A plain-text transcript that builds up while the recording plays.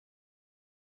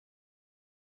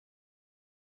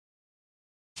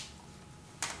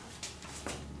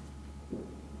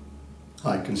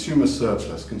Hi, consumer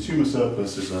surplus. Consumer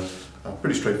surplus is a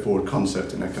pretty straightforward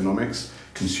concept in economics.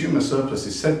 Consumer surplus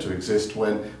is said to exist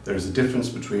when there is a difference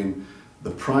between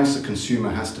the price a consumer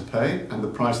has to pay and the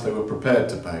price they were prepared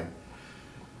to pay.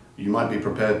 You might be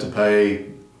prepared to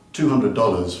pay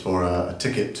 $200 for a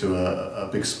ticket to a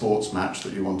big sports match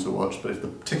that you want to watch, but if the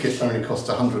ticket only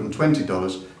costs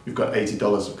 $120, you've got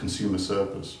 $80 of consumer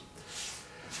surplus.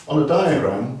 On a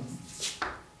diagram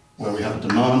where we have a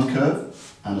demand curve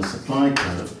and a supply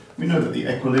curve, we know that the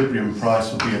equilibrium price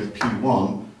will be at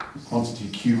P1, the quantity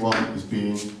Q1 is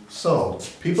being sold.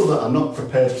 People that are not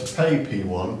prepared to pay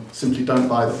P1 simply don't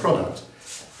buy the product,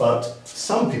 but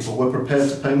some people were prepared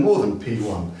to pay more than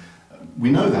P1. We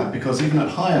know that because even at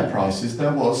higher prices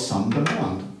there was some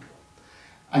demand.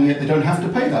 And yet they don't have to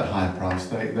pay that higher price,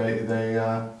 they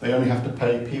only have to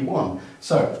pay P1.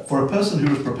 So for a person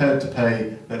who was prepared to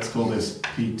pay, let's call this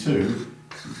P2,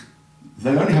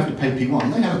 they only have to pay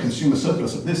P1, they have a consumer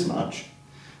surplus of this much.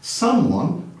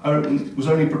 Someone was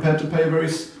only prepared to pay a very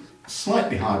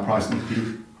slightly higher price than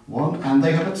P1 and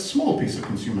they have a small piece of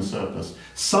consumer surplus.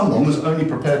 Someone was only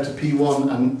prepared to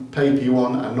P1 and pay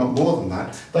P1 and not more than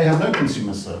that, they have no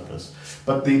consumer surplus.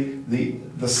 But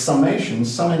the summation,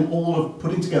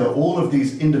 putting together all of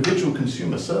these individual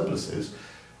consumer surpluses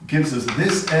gives us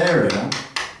this area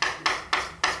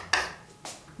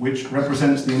which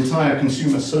represents the entire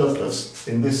consumer surplus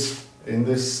in this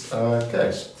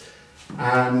case.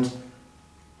 And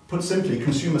put simply,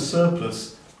 consumer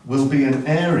surplus will be an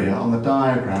area on the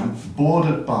diagram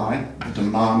bordered by the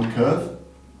demand curve,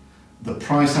 the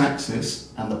price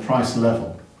axis, and the price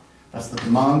level. That's the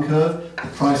demand curve, the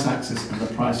price axis, and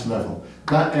the price level.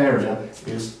 That area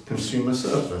is consumer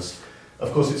surplus.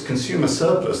 Of course, it's consumer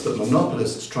surplus that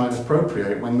monopolists try and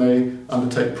appropriate when they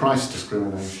undertake price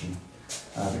discrimination,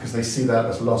 because they see that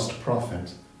as lost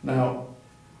profit. Now,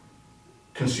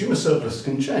 consumer surplus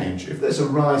can change. If there's a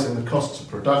rise in the costs of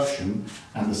production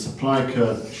and the supply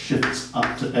curve shifts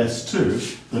up to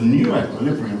S2, the new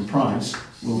equilibrium price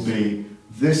will be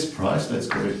this price, let's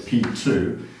call it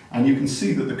P2, and you can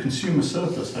see that the consumer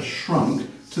surplus has shrunk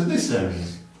to this area.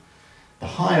 The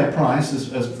higher price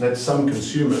has led some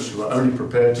consumers who are only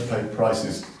prepared to pay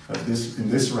prices in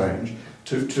this range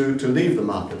to leave the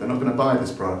market. They're not going to buy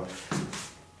this product.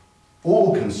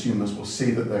 All consumers will see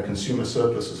that their consumer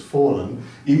surplus has fallen.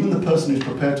 Even the person who's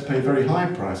prepared to pay a very high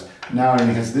price now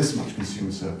only has this much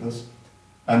consumer surplus.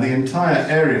 And the entire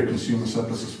area of consumer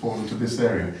surplus has fallen to this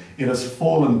area. It has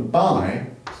fallen by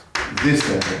this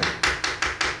area.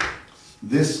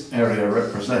 This area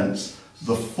represents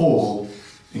the fall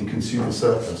in consumer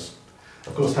surplus.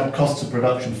 Of course, had costs of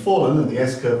production fallen and the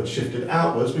S-curve had shifted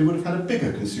outwards, we would have had a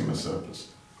bigger consumer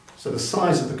surplus. So the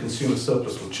size of the consumer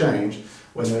surplus will change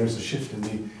when there is a shift in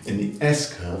the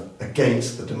S-curve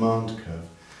against the demand curve.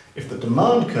 If the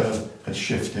demand curve had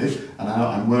shifted, and now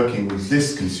I'm working with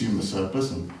this consumer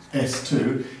surplus and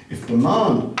S2, if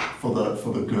demand for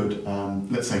the good,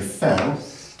 let's say, fell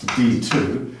to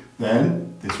D2,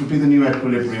 then this would be the new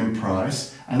equilibrium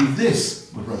price, and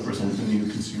this would represent the new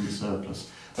consumer surplus.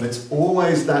 But it's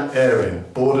always that area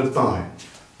bordered by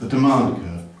the demand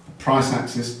curve, the price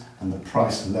axis, and the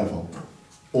price level.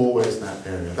 Always that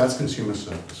area. That's consumer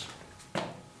surplus.